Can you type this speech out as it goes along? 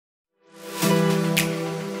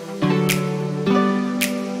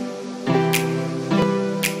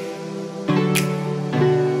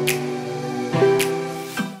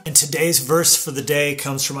Today's verse for the day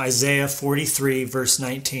comes from Isaiah 43, verse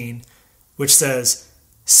 19, which says,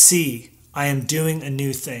 "See, I am doing a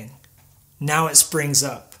new thing. Now it springs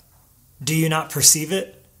up. Do you not perceive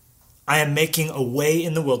it? I am making a way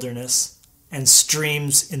in the wilderness and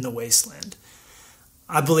streams in the wasteland."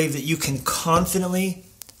 I believe that you can confidently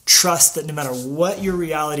trust that no matter what your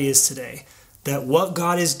reality is today, that what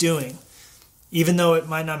God is doing, even though it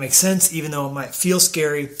might not make sense, even though it might feel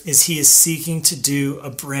scary, is he is seeking to do a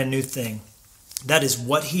brand new thing. That is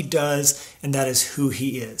what he does, and that is who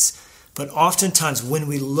he is. But oftentimes when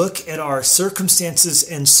we look at our circumstances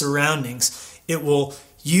and surroundings, it will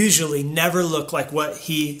usually never look like what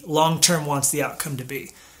he long-term wants the outcome to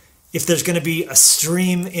be. If there's going to be a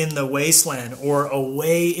stream in the wasteland or a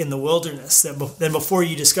way in the wilderness, then before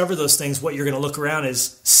you discover those things, what you're going to look around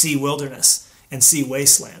is see wilderness and see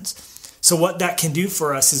wastelands. So what that can do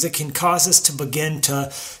for us is it can cause us to begin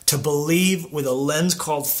to believe with a lens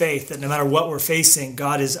called faith that no matter what we're facing,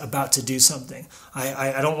 God is about to do something.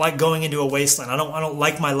 I don't like going into a wasteland. I don't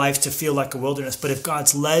like my life to feel like a wilderness. But if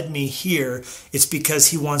God's led me here, it's because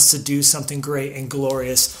he wants to do something great and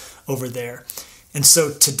glorious over there. And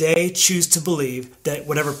so today, choose to believe that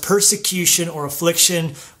whatever persecution or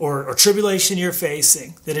affliction or tribulation you're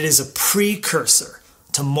facing, that it is a precursor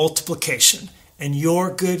to multiplication. And your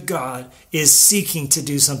good God is seeking to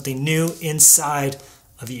do something new inside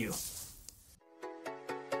of you.